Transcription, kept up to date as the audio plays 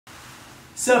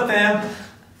Sup fam?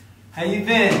 How you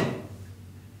been?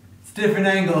 It's a different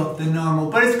angle than normal,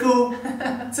 but it's cool.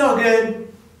 It's all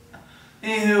good.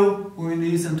 Anywho, we're gonna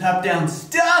do some top-down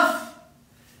stuff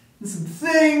and some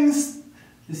things.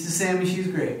 This is Sammy, she's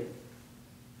great.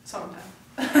 Sometimes.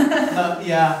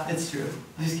 Yeah, it's true.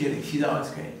 Just kidding, she's always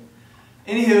great.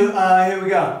 Anywho, here we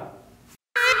go.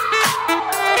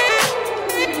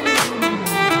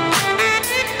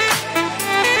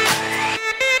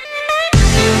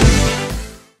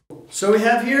 So what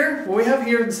we have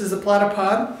here, this is a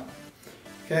platypod.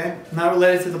 Okay, not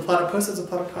related to the platypus, it's a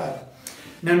platypod.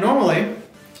 Now normally,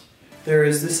 there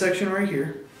is this section right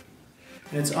here,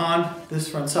 and it's on this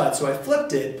front side. So I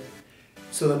flipped it,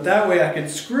 so that way I could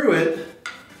screw it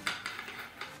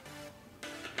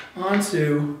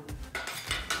onto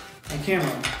my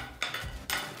camera.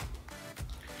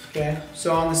 Okay,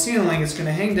 so on the ceiling, it's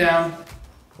gonna hang down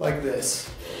like this.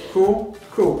 Cool?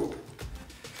 Cool.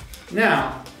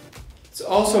 Now, it's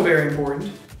also very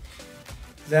important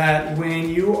that when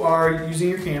you are using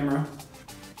your camera,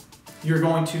 you're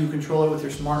going to control it with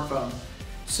your smartphone.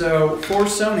 So for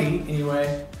Sony,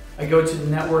 anyway, I go to the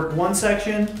Network 1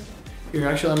 section. Here,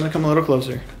 actually, I'm gonna come a little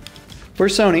closer. For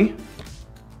Sony,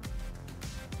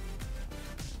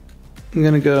 I'm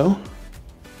gonna go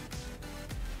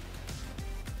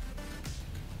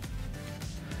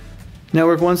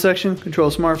Network 1 section, control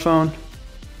smartphone.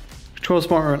 Control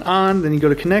smartphone on, then you go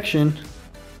to connection,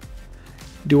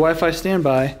 do Wi-Fi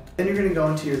standby, then you're going to go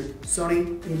into your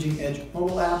Sony Imaging Edge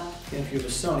mobile app, and if you have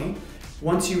a Sony,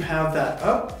 once you have that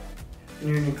up, then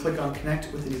you're going to click on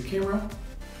connect with a new camera,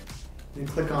 then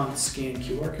click on scan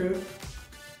QR code.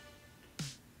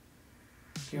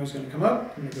 Camera's going to come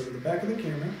up, I'm going to go to the back of the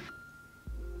camera,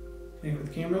 connect with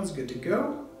the camera, it's good to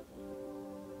go.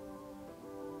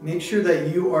 Make sure that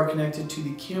you are connected to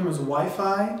the camera's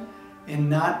Wi-Fi and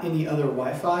not any other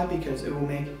Wi-Fi, because it will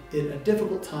make it a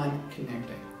difficult time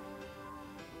connecting.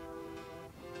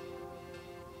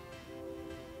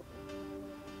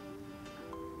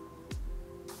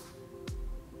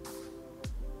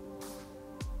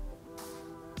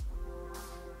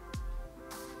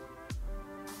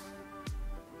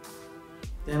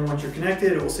 Then once you're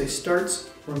connected, it will say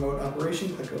starts remote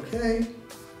operation, click OK.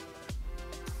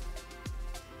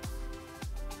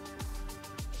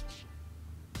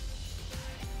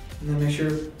 And then make sure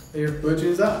that your Bluetooth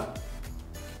is off.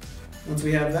 Once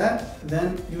we have that,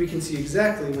 then we can see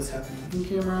exactly what's happening in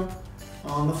camera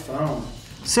on the phone.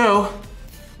 So,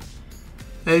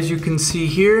 as you can see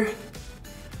here,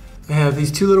 I have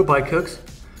these two little bike hooks,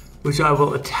 which I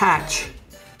will attach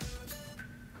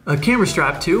a camera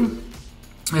strap to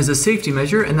as a safety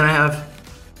measure, and then I have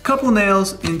a couple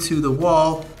nails into the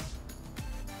wall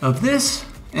of this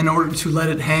in order to let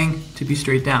it hang to be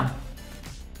straight down.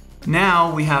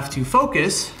 Now we have to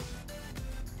focus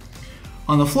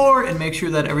on the floor and make sure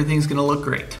that everything's gonna look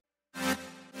great.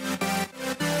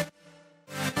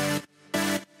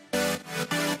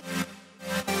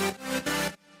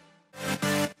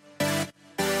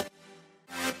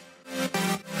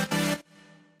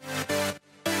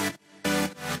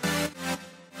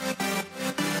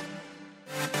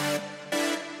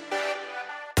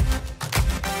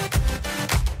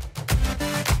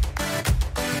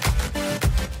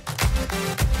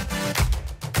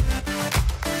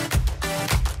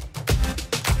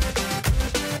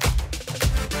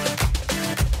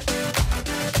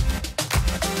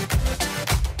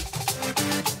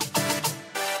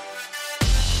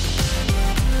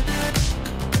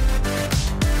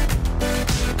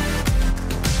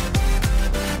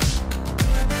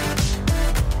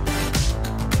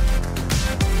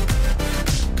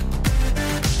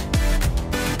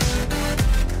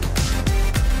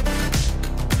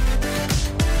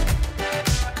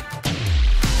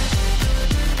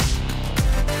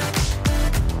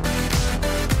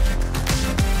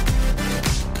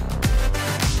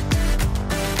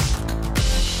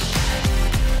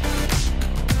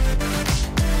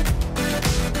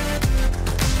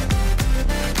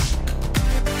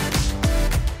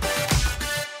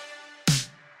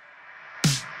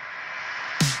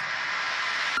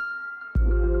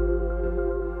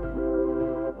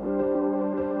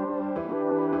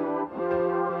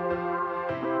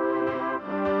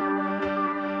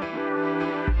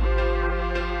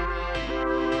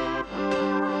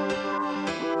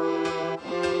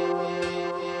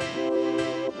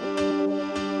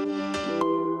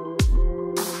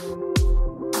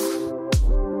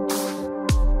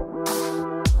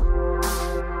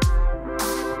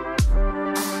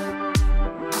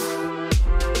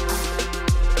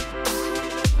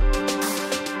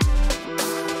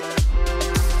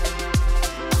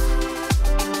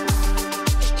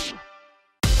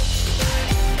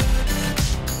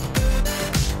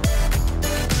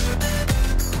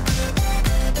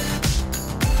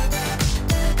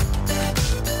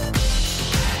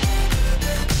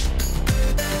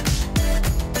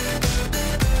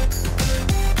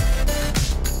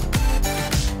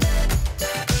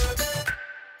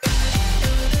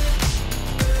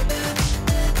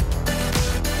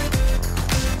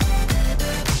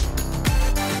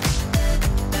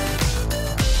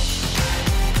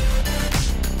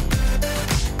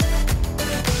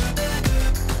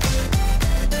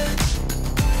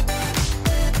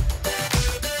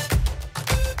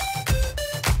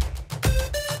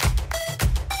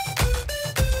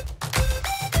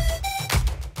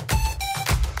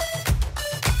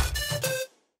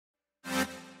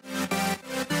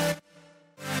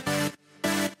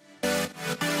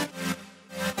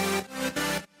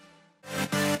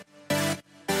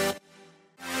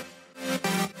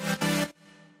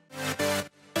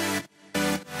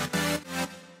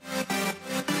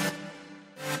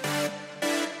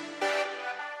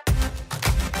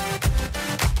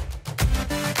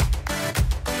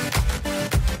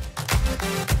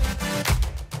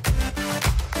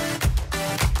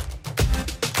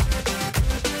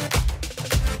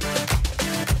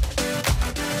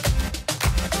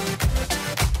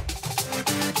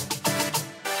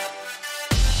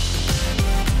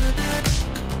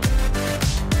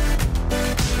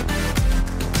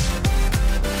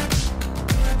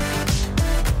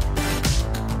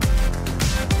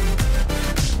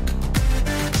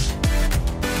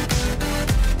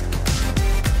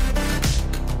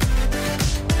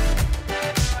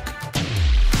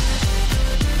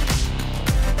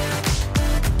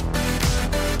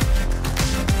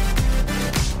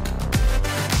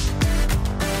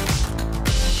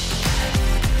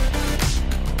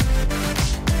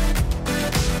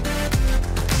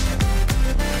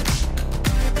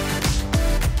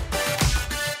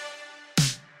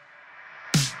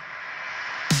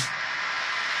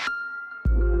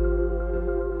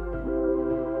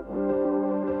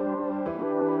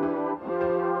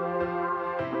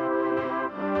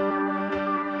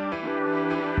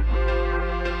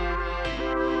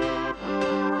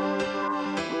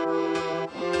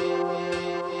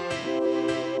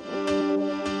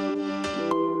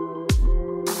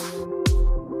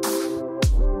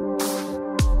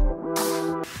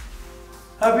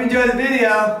 Hope you enjoyed the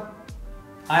video.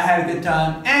 I had a good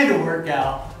time and a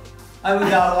workout. I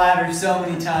moved out a ladder so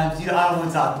many times, I don't want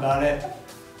to talk about it.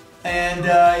 And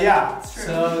yeah,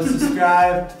 so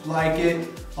subscribe, like it,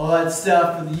 all that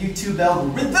stuff for the YouTube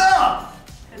algorithm.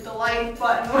 Hit the like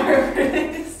button wherever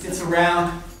it is. It's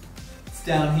around, it's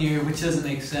down here, which doesn't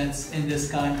make sense in this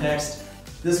context.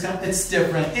 It's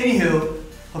different. Anywho,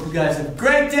 hope you guys have a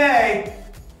great day.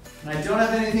 And I don't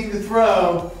have anything to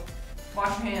throw.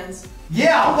 Wash your hands.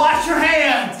 Yeah, wash your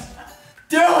hands!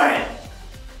 Do it!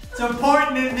 It's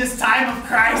important in this time of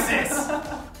crisis.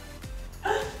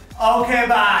 Okay,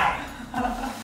 bye.